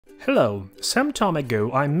Hello, some time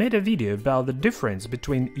ago I made a video about the difference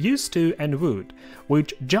between used to and would,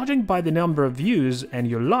 which, judging by the number of views and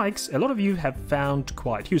your likes, a lot of you have found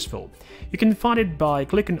quite useful. You can find it by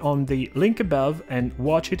clicking on the link above and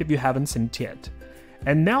watch it if you haven't seen it yet.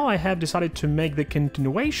 And now I have decided to make the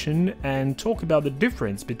continuation and talk about the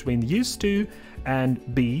difference between used to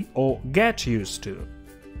and be or get used to.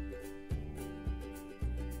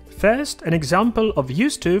 First, an example of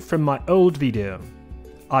used to from my old video.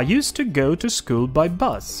 I used to go to school by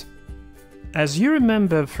bus. As you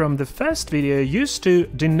remember from the first video, used to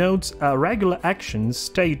denotes a regular action,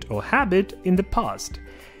 state or habit in the past.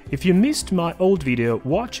 If you missed my old video,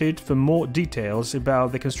 watch it for more details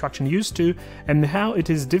about the construction used to and how it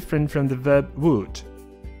is different from the verb would.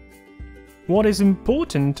 What is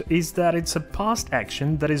important is that it's a past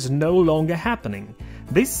action that is no longer happening.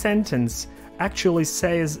 This sentence actually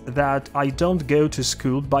says that I don't go to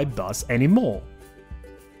school by bus anymore.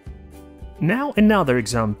 Now another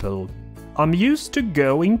example. I'm used to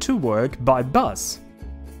going to work by bus.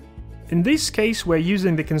 In this case, we're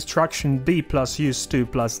using the construction be plus used to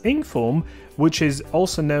plus ing form, which is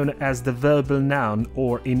also known as the verbal noun,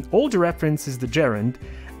 or in older references the gerund,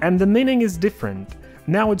 and the meaning is different.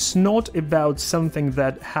 Now it's not about something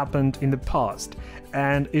that happened in the past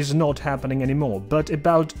and is not happening anymore, but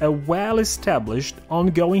about a well-established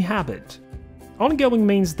ongoing habit. Ongoing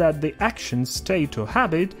means that the action, state or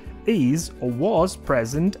habit is or was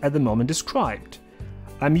present at the moment described.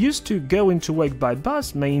 I'm used to going to work by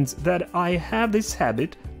bus means that I have this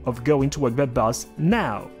habit of going to work by bus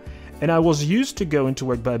now. And I was used to going to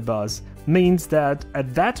work by bus means that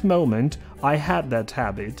at that moment I had that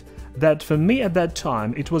habit, that for me at that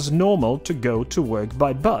time it was normal to go to work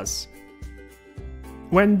by bus.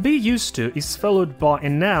 When be used to is followed by a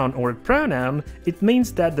noun or a pronoun, it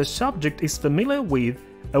means that the subject is familiar with,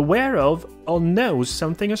 aware of, or knows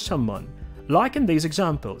something or someone. Like in these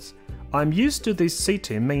examples, I'm used to this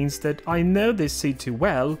city means that I know this city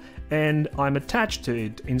well and I'm attached to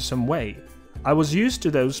it in some way. I was used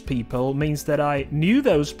to those people means that I knew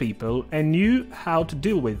those people and knew how to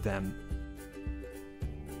deal with them.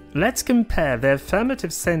 Let's compare the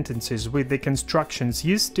affirmative sentences with the constructions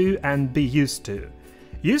used to and be used to.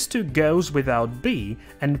 Used to goes without be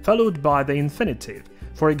and followed by the infinitive.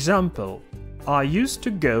 For example, I used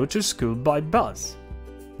to go to school by bus.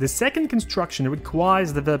 The second construction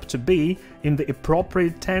requires the verb to be in the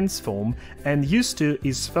appropriate tense form, and used to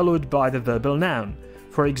is followed by the verbal noun.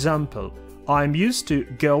 For example, I'm used to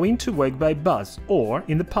going to work by bus, or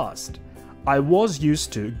in the past, I was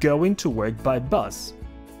used to going to work by bus.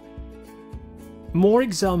 More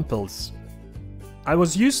examples. I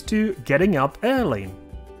was used to getting up early.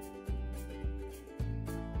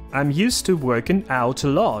 I'm used to working out a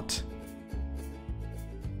lot.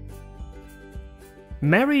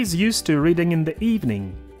 Mary is used to reading in the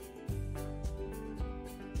evening.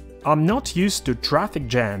 I'm not used to traffic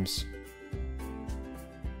jams.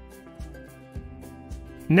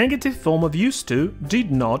 Negative form of used to,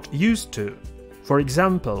 did not used to. For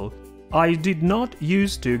example, I did not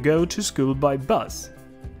used to go to school by bus.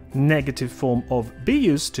 Negative form of be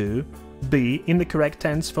used to, be in the correct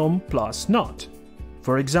tense form plus not.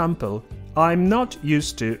 For example, I'm not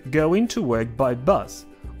used to going to work by bus.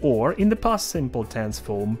 Or in the past simple tense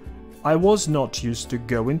form, I was not used to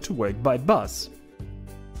going to work by bus.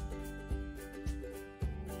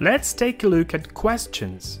 Let's take a look at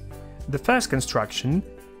questions. The first construction,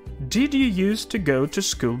 did you used to go to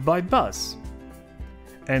school by bus?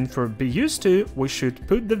 And for be used to, we should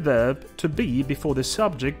put the verb to be before the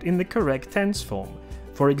subject in the correct tense form.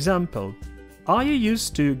 For example, are you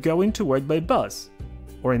used to going to work by bus?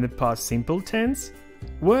 Or in the past simple tense,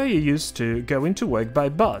 were you used to going to work by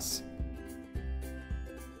bus?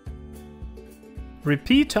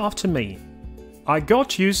 Repeat after me. I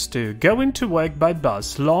got used to going to work by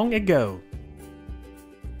bus long ago.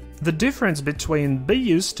 The difference between be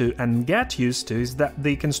used to and get used to is that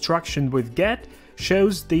the construction with get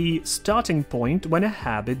shows the starting point when a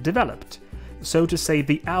habit developed, so to say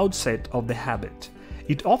the outset of the habit.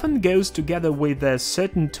 It often goes together with a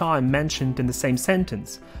certain time mentioned in the same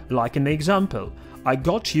sentence, like in the example, I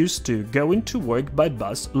got used to going to work by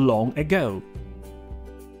bus long ago.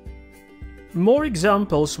 More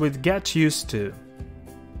examples with get used to.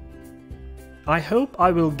 I hope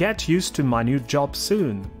I will get used to my new job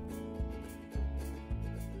soon.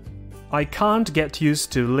 I can't get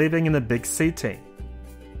used to living in a big city.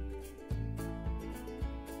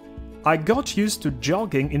 I got used to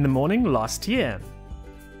jogging in the morning last year.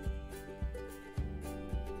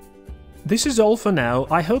 This is all for now.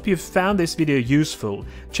 I hope you found this video useful.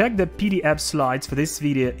 Check the PDF slides for this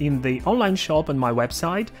video in the online shop on my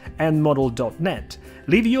website nmodel.net.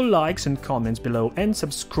 Leave your likes and comments below and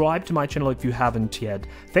subscribe to my channel if you haven't yet.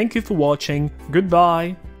 Thank you for watching.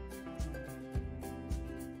 Goodbye.